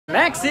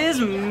Max's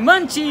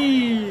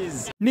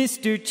Munchies!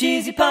 Mr.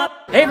 Cheesy Pop!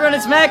 Hey everyone,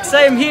 it's Max.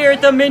 I am here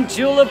at the Mint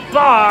Julep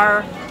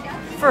Bar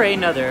for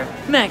another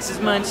Max's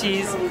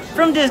Munchies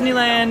from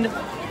Disneyland.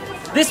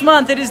 This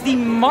month it is the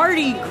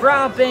Mardi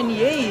Gras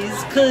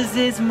Beignets, cause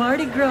it's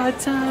Mardi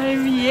Gras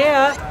time,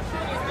 yeah!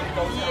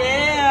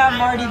 Yeah,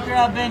 Mardi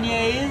Gras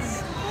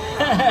Beignets!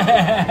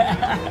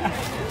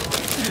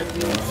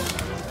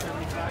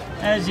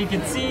 As you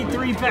can see,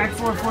 3-pack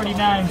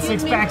 $4.49,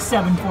 6-pack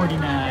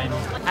 $7.49.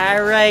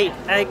 Alright,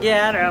 I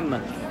got them.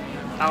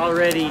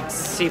 Already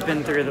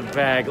seeping through the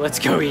bag. Let's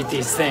go eat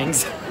these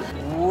things.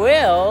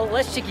 Well,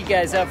 let's check you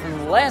guys out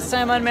from last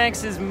time on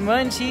Max's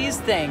Munchies.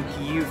 Thank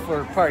you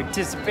for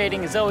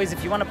participating. As always,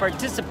 if you want to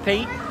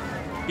participate,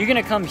 you're going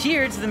to come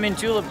here to the Mint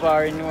Julep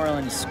Bar in New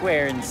Orleans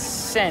Square and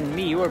send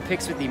me your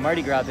pics with the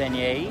Mardi Gras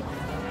beignet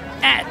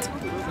at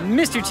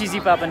Mr.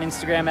 Cheesy Pop on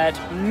Instagram, at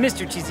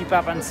Mr. Cheesy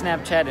Pop on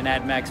Snapchat, and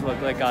at Maxwell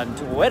Glick on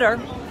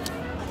Twitter.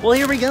 Well,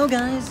 here we go,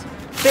 guys.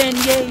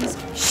 Beignets,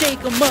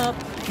 shake them up,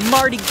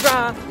 Mardi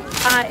Gras.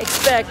 I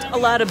expect a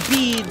lot of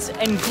beads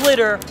and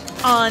glitter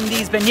on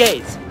these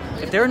beignets.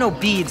 If there are no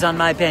beads on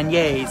my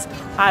beignets,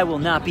 I will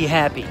not be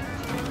happy.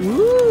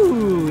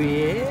 Ooh,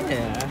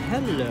 yeah,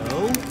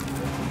 hello.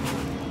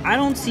 I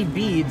don't see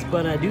beads,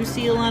 but I do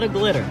see a lot of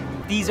glitter.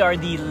 These are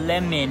the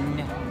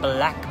lemon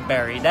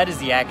blackberry. That is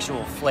the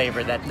actual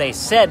flavor that they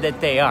said that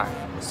they are.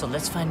 So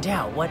let's find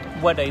out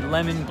what a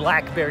lemon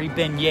blackberry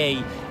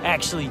beignet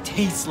actually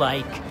tastes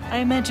like. I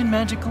imagine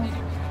magical.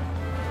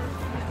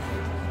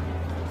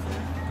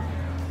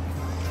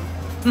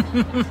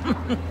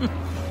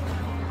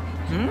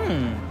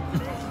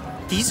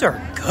 These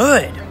are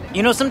good.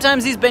 You know,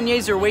 sometimes these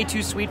beignets are way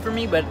too sweet for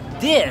me, but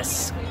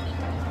this,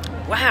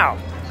 wow,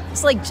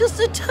 it's like just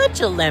a touch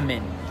of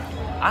lemon.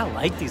 I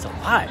like these a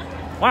lot.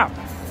 Wow.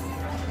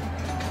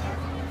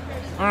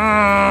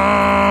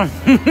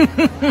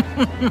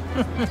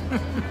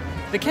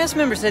 The cast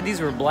member said these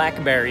were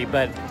blackberry,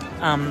 but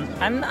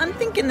I'm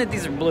thinking that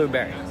these are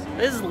blueberry.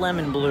 This is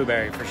lemon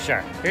blueberry for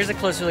sure. Here's a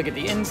closer look at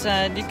the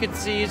inside. You can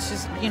see it's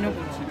just, you know,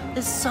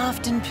 it's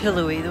soft and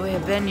pillowy the way a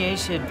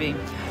beignet should be.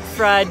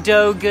 Fried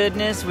dough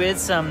goodness with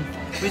some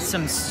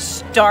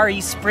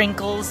starry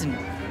sprinkles, and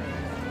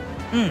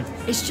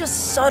it's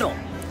just subtle.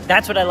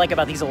 That's what I like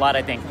about these a lot,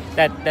 I think.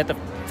 That the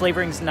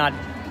flavoring's not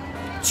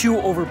too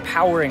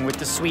overpowering with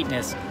the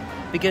sweetness,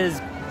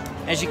 because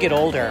as you get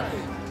older,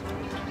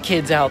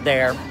 kids out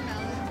there,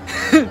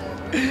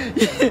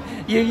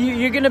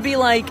 you're gonna be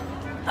like,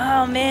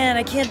 oh man,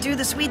 I can't do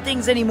the sweet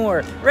things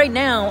anymore. Right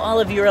now, all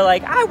of you are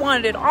like, I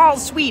wanted it all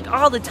sweet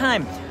all the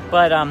time.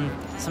 But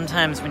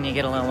sometimes when you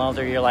get a little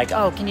older, you're like,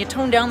 oh, can you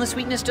tone down the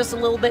sweetness just a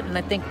little bit? And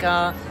I think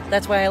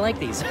that's why I like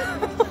these.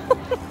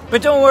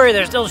 But don't worry,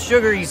 they're still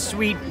sugary,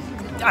 sweet.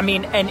 I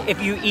mean, and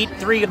if you eat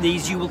 3 of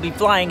these, you will be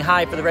flying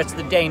high for the rest of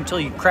the day until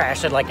you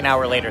crash at like an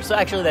hour later. So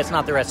actually, that's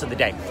not the rest of the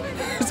day.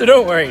 So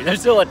don't worry,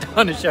 there's still a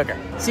ton of sugar.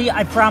 See,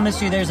 I promise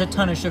you there's a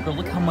ton of sugar.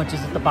 Look how much is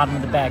at the bottom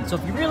of the bag. So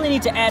if you really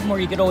need to add more,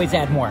 you could always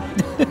add more.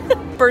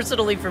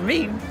 Personally, for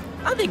me,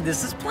 I think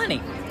this is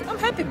plenty. I'm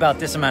happy about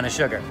this amount of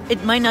sugar.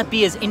 It might not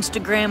be as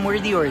Instagram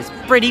worthy or as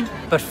pretty,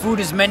 but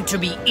food is meant to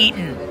be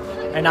eaten,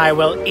 and I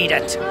will eat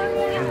it.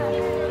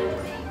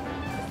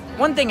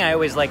 One thing I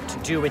always like to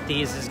do with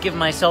these is give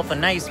myself a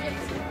nice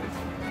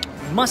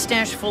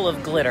mustache full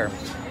of glitter.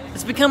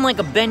 It's become like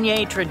a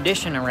beignet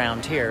tradition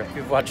around here, if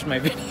you've watched my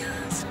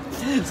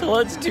videos. So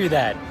let's do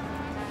that.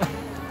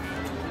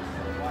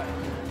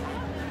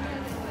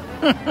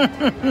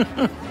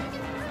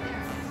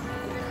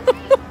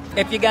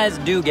 If you guys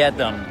do get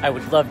them, I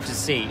would love to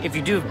see. If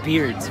you do have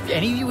beards, if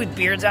any of you with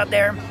beards out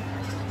there,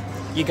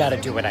 you gotta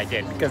do what I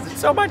did, because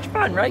it's so much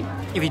fun, right?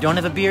 If you don't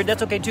have a beard,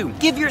 that's okay too.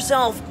 Give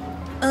yourself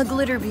a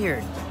glitter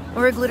beard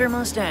or a glitter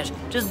mustache.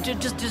 Just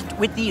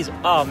with these.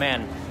 Oh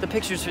man, the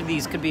pictures for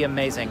these could be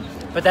amazing.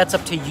 But that's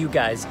up to you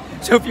guys.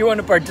 So if you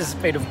want to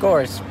participate, of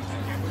course.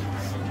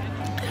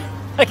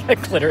 I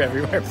got glitter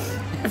everywhere.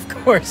 Of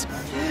course,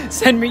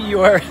 send me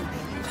your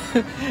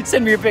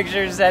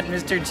pictures at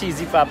Mr.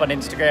 Cheesy Pop on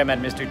Instagram, at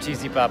Mr.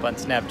 Cheesy Pop on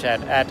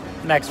Snapchat, at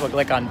Maxwell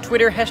Glick on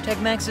Twitter,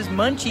 hashtag Max's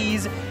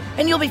Munchies,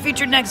 and you'll be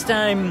featured next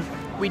time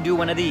we do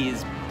one of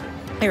these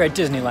here at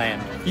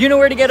Disneyland. You know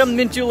where to get them,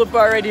 Mint Julep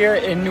Bar right here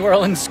in New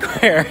Orleans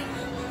Square.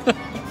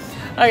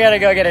 I gotta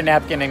go get a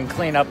napkin and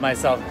clean up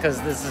myself, because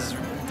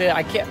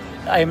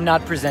I am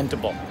not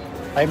presentable.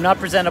 I am not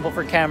presentable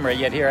for camera,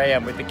 yet here I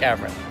am with the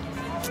camera.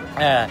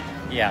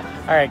 Yeah.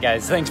 Alright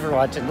guys, thanks for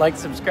watching. Like,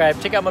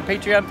 subscribe, check out my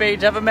Patreon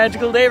page. Have a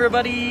magical day,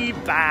 everybody.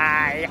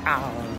 Bye.